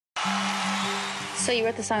So you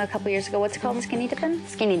wrote the song a couple years ago. What's it called? Skinny Dippin'?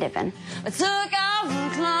 Skinny Dippin'. I took off my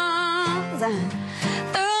clothes and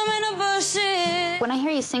threw them in the bushes. When I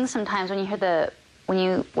hear you sing sometimes, when you hear the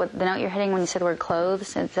note you're hitting when you say the word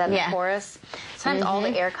clothes, is that the chorus? Sometimes all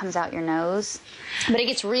the air comes out your nose, but it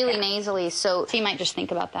gets really nasally, so you might just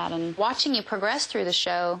think about that. And watching you progress through the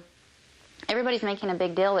show, everybody's making a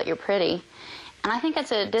big deal that you're pretty, and I think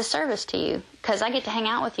that's a disservice to you, because I get to hang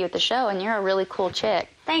out with you at the show, and you're a really cool chick.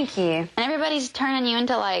 Thank you. And everybody's turning you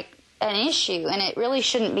into, like, an issue, and it really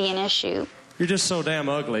shouldn't be an issue. You're just so damn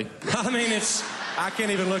ugly. I mean, I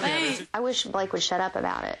can't even look at it. I wish Blake would shut up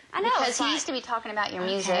about it. I know. Because he used to be talking about your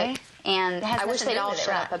music, and I wish they'd all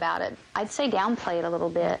shut up about it. I'd say downplay it a little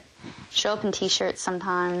bit. Show up in T-shirts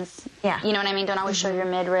sometimes. Yeah. You know what I mean? Don't always show your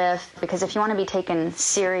midriff, because if you want to be taken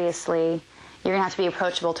seriously, you're going to have to be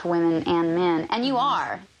approachable to women and men. And you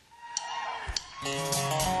are.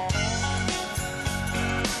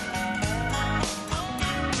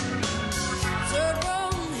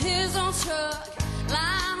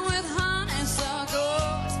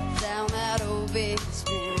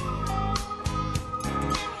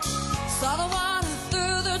 Saw the water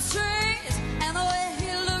through the trees, and the way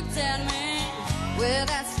he looked at me with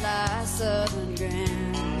that sly southern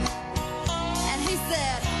grin. And he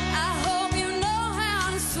said, I hope you know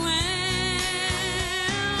how to swim.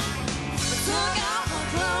 I took off my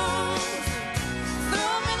clothes, threw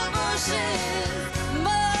them in the bushes,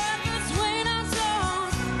 mud between our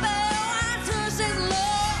toes, fell right to his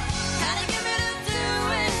love. How'd he get me to do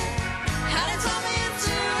it? How'd he talk me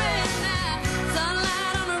into it? Now,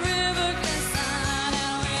 sunlight on the river glistened,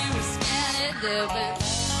 and we were skinny dipping.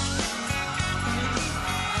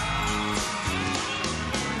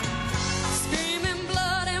 Screaming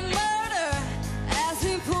bloody murder as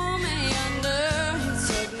he pulled me under. He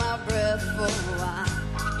took my breath for a while.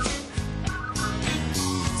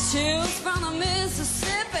 Chills from the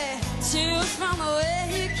Mississippi, chills from the way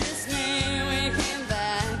he kissed me. We came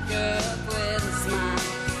back up with a smile.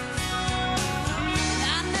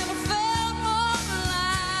 I never felt more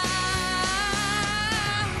alive.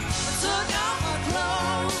 I took off my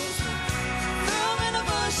clothes, threw them in the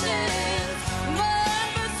bushes, mud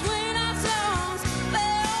between our toes,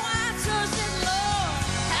 fell right to his love.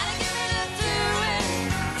 How'd he get me to do it?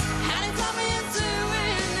 How'd he talk me into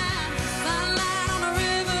it? Now, sunlight on the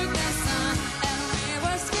river glistened, and we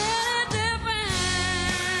were skinny dipping.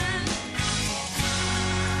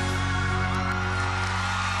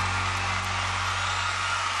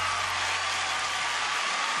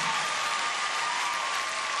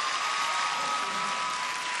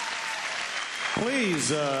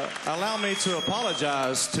 Please allow me to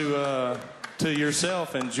apologize to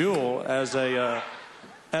yourself and Jewel as a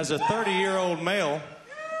 30-year-old male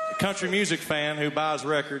country music fan who buys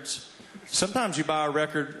records. Sometimes you buy a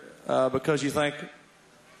record because you think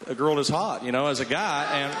a girl is hot, you know, as a guy,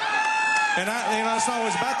 and it's not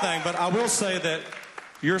always a bad thing. But I will say that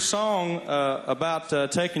your song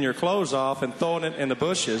about taking your clothes off and throwing it in the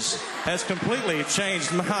bushes has completely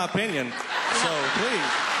changed my opinion. So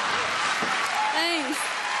please. Thanks.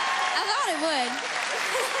 I thought it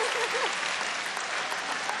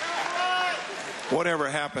would. Whatever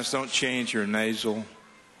happens, don't change your nasal.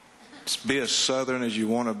 Just be as Southern as you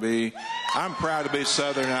want to be. I'm proud to be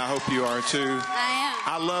Southern, and I hope you are too. I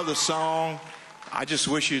am. I love the song. I just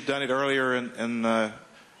wish you'd done it earlier in the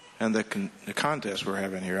contest we're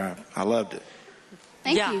having here. I loved it.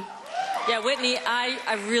 Thank you. Yeah, Whitney,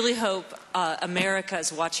 I really hope America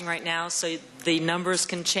is watching right now so the numbers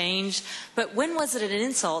can change. But when was it an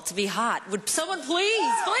insult to be hot? Would someone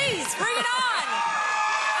please bring it on?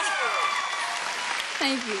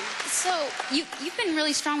 Thank you. So you've been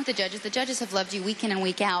really strong with the judges. The judges have loved you week in and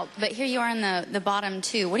week out. But here you are in the bottom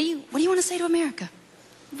two. What do you want to say to America?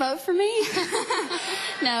 Vote for me?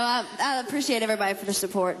 No, I appreciate everybody for the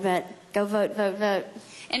support, but go vote, vote, vote.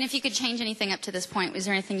 And if you could change anything up to this point, is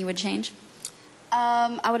there anything you would change?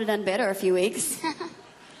 I would have done better a few weeks.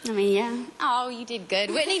 I mean, yeah. Oh, you did good.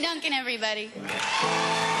 Whitney Duncan, everybody.